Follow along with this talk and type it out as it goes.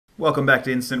Welcome back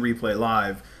to Instant Replay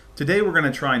Live. Today we're going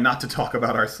to try not to talk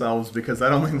about ourselves because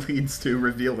that only leads to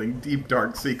revealing deep,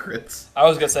 dark secrets. I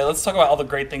was going to say, let's talk about all the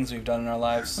great things we've done in our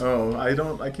lives. Oh,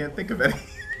 I can't think of any.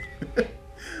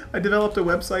 I developed a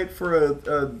website for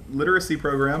a literacy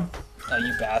program. Oh,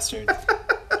 you bastard.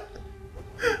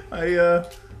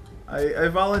 I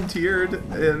volunteered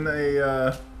in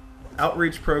a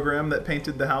outreach program that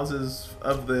painted the houses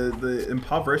of the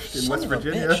impoverished in West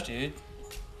Virginia. Son of a bitch, dude.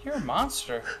 You're a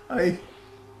monster. I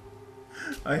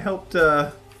helped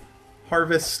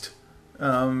harvest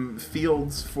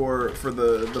fields for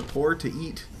the poor to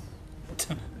eat.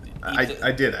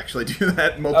 I did actually do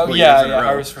that multiple years in a row.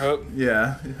 Harvest for Hope.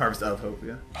 Yeah, Harvest of Hope.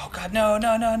 Yeah. Oh God, no!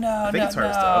 I think it's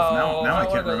Harvest of. Now I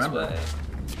can't remember.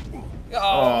 Oh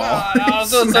God, I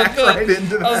was doing so good. Right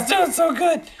into that. I was doing so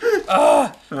good.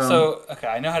 So okay,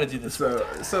 I know how to do this.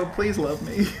 So please love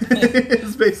me.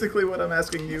 Is basically what I'm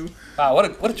asking you. Wow,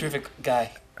 what a terrific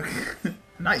guy.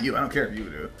 Not you. I don't care if you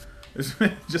do. It's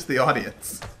just the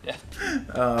audience. Yeah.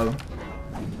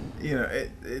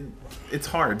 It's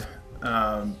hard.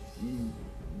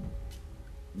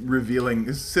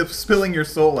 Spilling your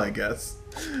soul, I guess,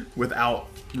 without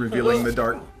revealing the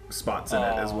dark spots in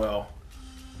it as well.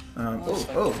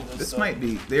 This might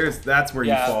be. That's where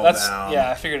you fall down.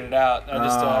 Yeah, I figured it out.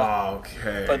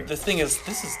 Okay. But the thing is,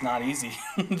 this is not easy.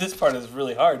 This part is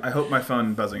really hard. I hope my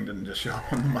phone buzzing didn't just show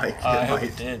up on the mic. I hope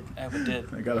it did. I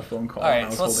got a phone call and I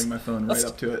was holding my phone right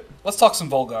up to it. Let's talk some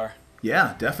Volgarr.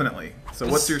 Yeah, definitely. So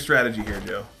what's your strategy here,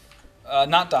 Joe?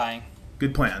 Not dying.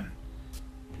 Good plan.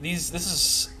 It's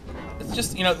just,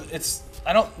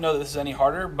 I don't know that this is any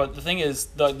harder, but the thing is,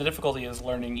 the difficulty is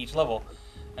learning each level.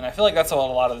 And I feel like that's what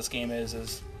a lot of this game is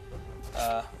it's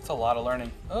a lot of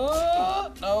learning.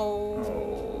 Oh,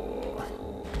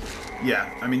 no. Yeah,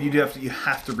 I mean, you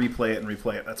have to replay it and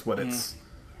replay it. That's what it's...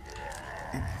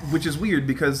 Which is weird,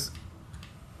 because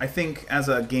I think as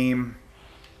a game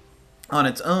on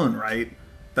its own, right,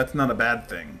 that's not a bad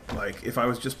thing. Like, if I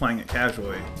was just playing it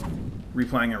casually,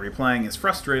 replaying and replaying is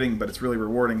frustrating, but it's really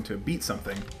rewarding to beat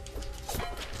something.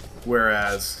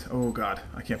 Whereas, oh god,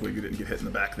 I can't believe you didn't get hit in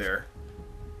the back there.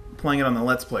 Playing it on the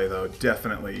Let's Play, though,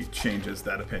 definitely changes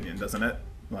that opinion, doesn't it?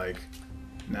 Like,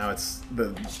 now it's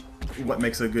what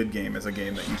makes a good game is a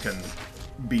game that you can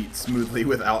beat smoothly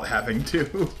without having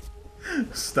to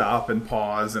stop and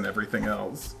pause and everything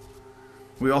else.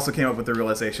 We also came up with the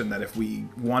realization that if we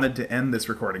wanted to end this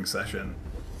recording session,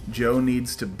 Joe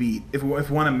needs to beat... If we want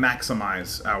to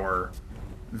maximize our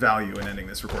value in ending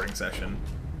this recording session,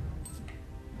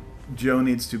 Joe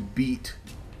needs to beat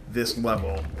this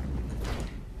level,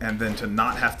 and then to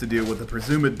not have to deal with the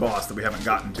presumed boss that we haven't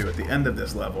gotten to at the end of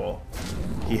this level,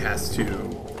 he has to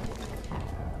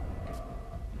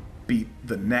beat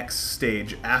the next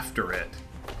stage after it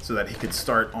so that he could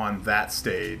start on that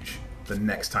stage the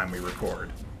next time we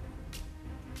record.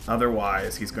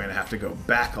 Otherwise, he's going to have to go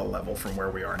back a level from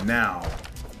where we are now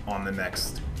on the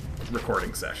next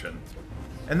recording session.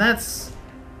 And that's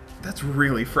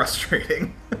really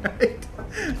frustrating, right?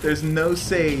 There's no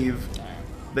save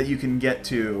that you can get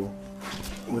to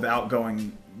without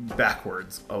going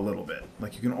backwards a little bit.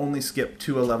 Like, you can only skip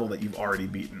to a level that you've already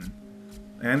beaten.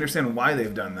 I understand why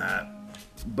they've done that,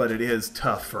 but it is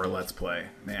tough for a Let's Play.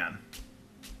 Man.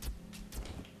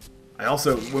 I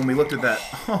also, when we looked at that...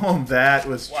 Oh, that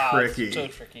was tricky. Wow, so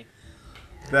tricky.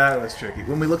 That was tricky.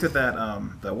 When we looked at that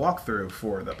the walkthrough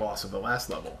for the boss of the last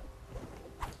level,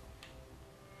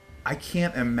 I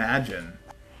can't imagine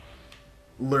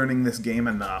learning this game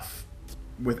enough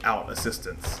without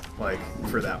assistance, like,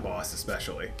 for that boss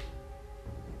especially.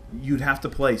 You'd have to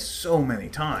play so many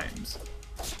times.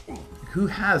 Who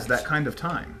has that kind of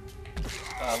time?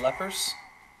 Lepers.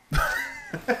 They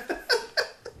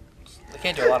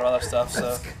can't do a lot of other stuff,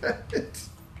 so...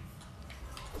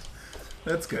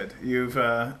 That's good. You've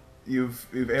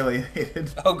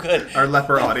alienated our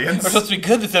leper audience. We're supposed to be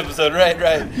good this episode, right?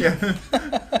 Yeah.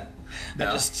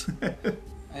 No.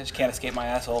 I just can't escape my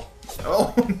asshole.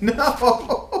 Oh,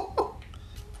 no!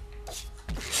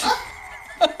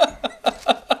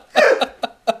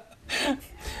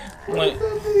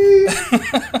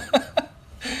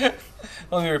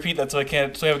 Let me repeat that so we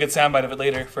have a good soundbite of it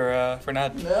later for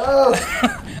Ned. No!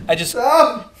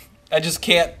 Stop! I just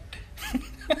can't.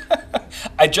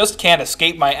 I just can't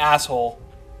escape my asshole.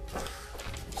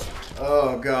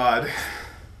 Oh god.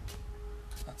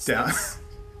 Down.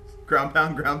 Ground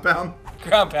pound. Ground pound.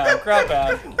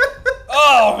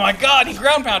 Oh my god, he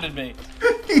ground pounded me.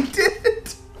 He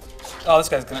did. Oh, this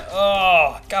guy's gonna.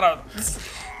 Oh, gotta. This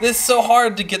is so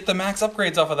hard to get the max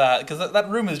upgrades off of that because that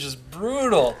room is just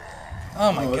brutal.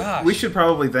 Oh my gosh. We should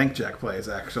probably thank Jack Plays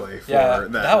actually for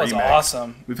that was remix.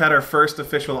 awesome. We've had our first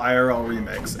official IRL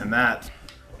remix, and that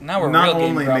now we're not real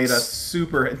game only grumps. made us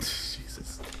super.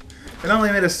 Jesus, it not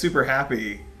only made us super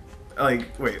happy.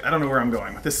 Like, wait, I don't know where I'm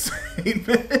going with this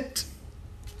statement.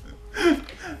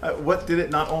 What did it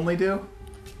not only do?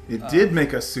 It did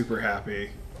make us super happy.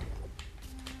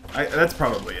 That's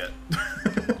probably it.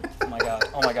 Oh my god!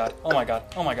 Oh my god! Oh my god!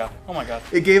 Oh my god! Oh my god!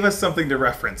 It gave us something to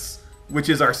reference, which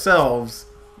is ourselves,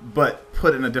 but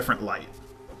put in a different light.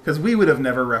 Because we would have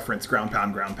never referenced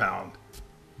Groundpound,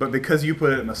 but because you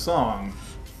put it in a song,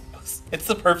 it's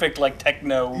the perfect like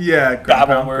techno. Yeah,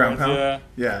 babble words.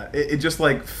 Yeah, it just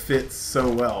like fits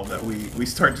so well that we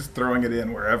start just throwing it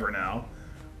in wherever now.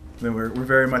 And we're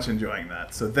very much enjoying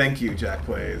that. So thank you, Jack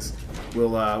Plays.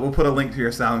 We'll put a link to your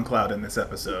SoundCloud in this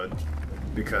episode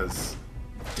because,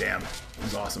 damn, it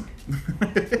was awesome.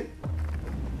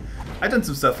 I've done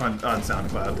some stuff on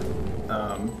SoundCloud.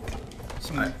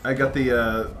 I got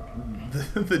the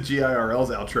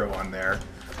GIRL's outro on there,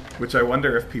 which I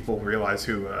wonder if people realize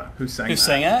who sang Who that.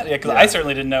 sang it? Yeah, because I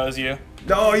certainly didn't know it was you.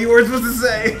 No, you weren't supposed to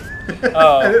say.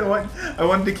 Oh. I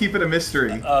wanted to keep it a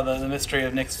mystery. Oh, the mystery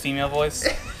of Nick's female voice.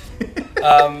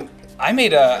 I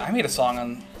made a song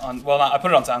on I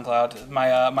put it on SoundCloud.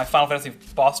 My Final Fantasy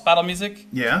boss battle music.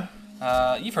 Yeah.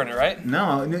 You've heard it, right?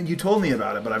 No, you told me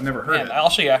about it, but I've never heard it. I'll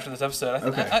show you after this episode.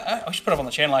 Okay. I should put it up on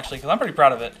the channel actually because I'm pretty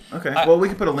proud of it. Okay. Well, we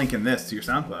could put a link in this to your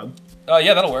SoundCloud.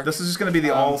 Yeah, that'll work. This is just going to be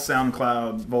the all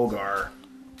SoundCloud Volgarr,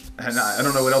 and I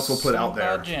don't know what else we'll put out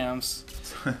there. SoundCloud jams.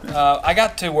 I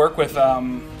got to work with. Oh,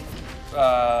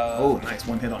 nice,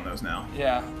 one hit on those now.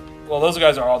 Yeah. Well, those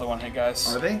guys are all the one-hit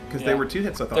guys. Are they? Because they were 2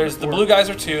 hits, I thought. There's the blue guys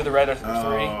are 2, the red are 3.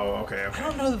 Oh, okay. I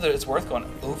don't know that it's worth going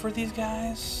over these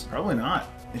guys. Probably not.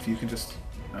 If you can just.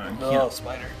 Oh,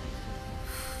 spider.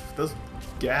 Those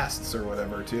ghasts or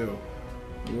whatever too.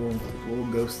 Little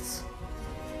ghosts.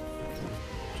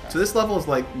 So this level is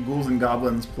like Ghouls and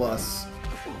Goblins plus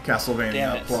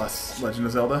Castlevania plus Legend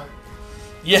of Zelda.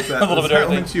 Yeah, a little bit of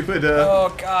everything. What you would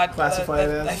oh god, classify it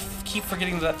as? I keep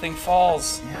forgetting that thing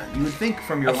falls. Yeah, you would think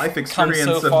from your life come experience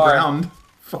so of far. ground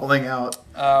falling out,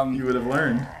 you would have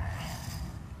learned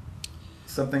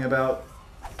something about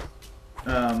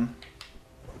SoundCloud?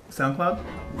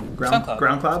 SoundCloud.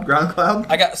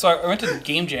 GroundCloud? I went to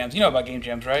game jams. You know about game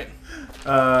jams, right?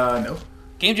 No.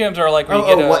 Game jams are like where you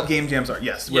get what game jams are?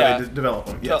 Yes, where they develop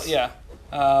them. Yes. Yeah.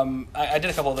 I did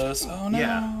a couple of those. Oh no.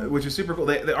 Yeah, which is super cool.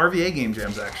 The RVA game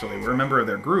jams actually were a member of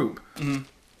their group,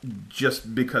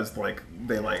 just because like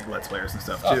they like Let's Players and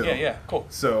stuff too. Oh, yeah, cool.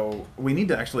 So we need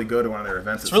to actually go to one of their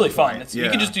events. It's really fun. You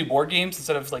can just do board games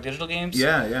instead of like digital games.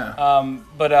 Yeah.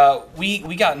 But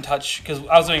we got in touch because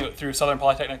I was doing it through Southern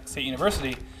Polytechnic State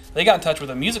University. They got in touch with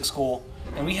a music school,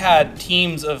 and we had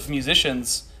teams of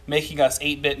musicians making us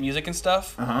 8-bit music and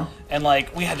stuff. And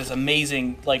like we had this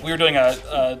amazing, like we were doing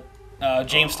a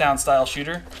Jamestown style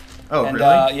shooter. Oh, and,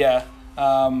 really? Yeah.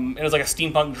 It was like a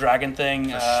steampunk dragon thing.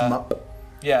 Shmup.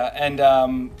 Yeah,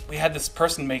 and we had this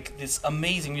person make this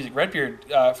amazing music. Redbeard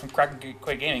from Crack and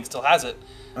Quake Gaming still has it.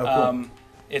 Oh, cool.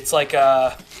 It's like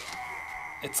a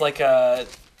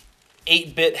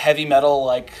 8-bit heavy metal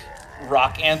like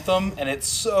rock anthem, and it's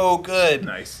so good.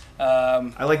 Nice.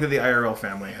 I like that the IRL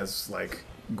family has like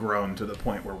grown to the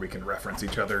point where we can reference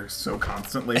each other so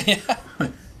constantly.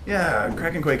 Yeah,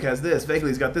 Crack and Quake has this.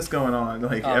 Vaguely's got this going on.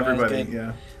 Like everybody,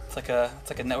 yeah. It's like a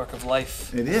network of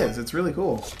life. It is. It's really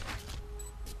cool.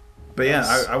 But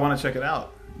yeah, I want to check it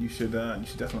out. You should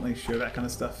definitely share that kind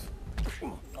of stuff.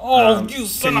 Oh, you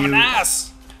son of an ass!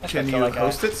 Can you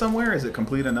host it somewhere? Is it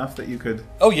complete enough that you could?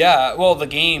 Oh yeah. Well, the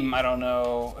game, I don't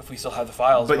know if we still have the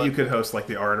files. But you could host like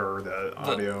the art or the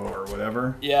audio or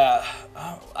whatever. Yeah,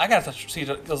 I gotta see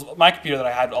because my computer that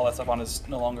I had all that stuff on is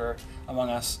no longer among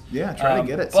us. Yeah, try to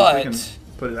get it. But so we can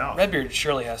put it out. Redbeard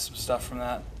surely has some stuff from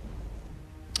that.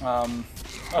 God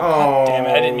damn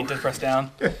it! I didn't mean to press down.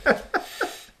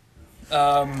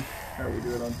 How are we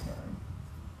doing on time?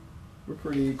 We're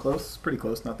pretty close. Pretty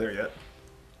close. Not there yet.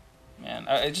 Man,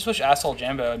 I just wish Asshole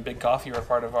Jambo and Big Coffee were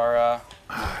part of our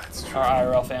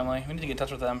IRL family. We need to get in touch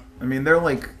with them. I mean, they're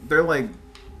like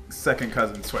second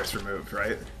cousins twice removed,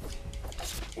 right?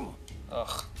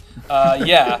 Ugh.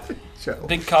 Yeah. Joe.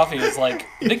 Big Coffee is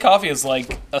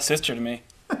like a sister to me.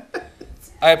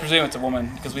 I presume it's a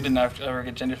woman because we didn't ever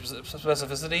get gender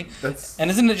specificity. And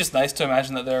isn't it just nice to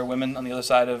imagine that there are women on the other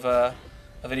side of a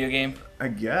video game? I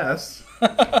guess.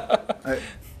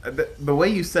 The way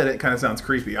you said it kind of sounds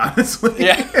creepy, honestly.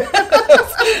 Yeah.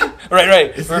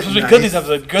 Right. We're supposed to be good this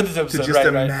episode. To just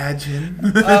imagine.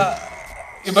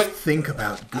 But think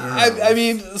about girls. I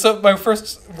mean, so my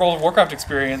first World of Warcraft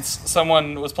experience,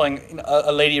 someone was playing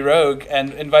a lady rogue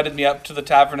and invited me up to the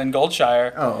tavern in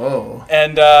Goldshire. Oh.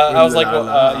 And I was like,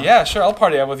 well, yeah, sure, I'll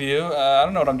party up with you. I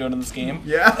don't know what I'm doing in this game.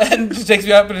 Yeah. And she takes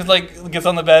me up and just like gets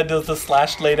on the bed, does the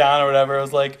slash lay down or whatever. I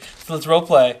was like, so let's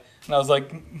roleplay. And I was like,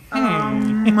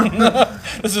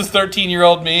 this is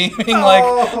 13-year-old me being like,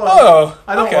 oh,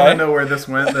 I don't want to know where this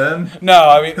went then. No,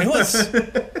 I mean, it was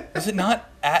it not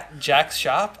at Jack's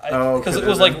shop? Because it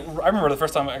was like, I remember the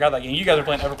first time I got that game, you guys were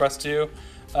playing EverQuest 2,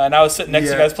 and I was sitting next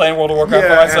to you guys playing World of Warcraft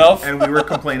by myself. And we were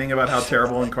complaining about how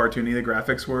terrible and cartoony the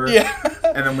graphics were. Yeah.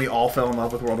 And then we all fell in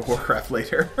love with World of Warcraft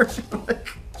later. Like,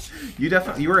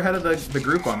 you were ahead of the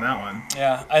group on that one.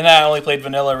 Yeah, and I only played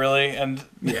vanilla really, and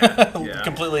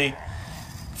completely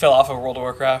fell off of World of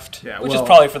Warcraft, which is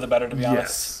probably for the better, to be honest.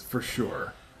 Yes, for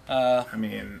sure. I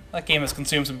mean, that game has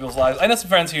consumed some people's lives. I know some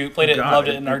friends who played it and loved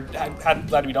it and are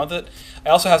glad to be done with it. I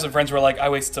also have some friends who are like, I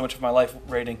wasted so much of my life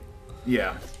raiding.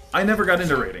 Yeah, I never got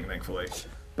into raiding, thankfully.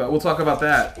 But we'll talk about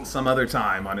that some other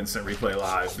time on Instant Replay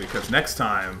Live, because next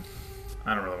time,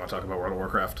 I don't really want to talk about World of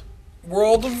Warcraft.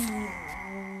 World of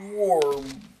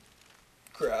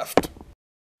Warcraft.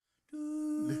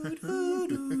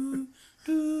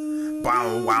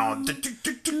 Wow, wow.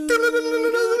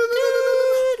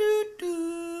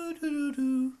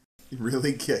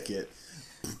 Really kick it.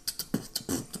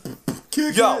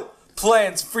 Yo,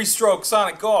 plans, free stroke,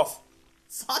 Sonic Golf.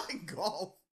 Sonic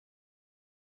Golf.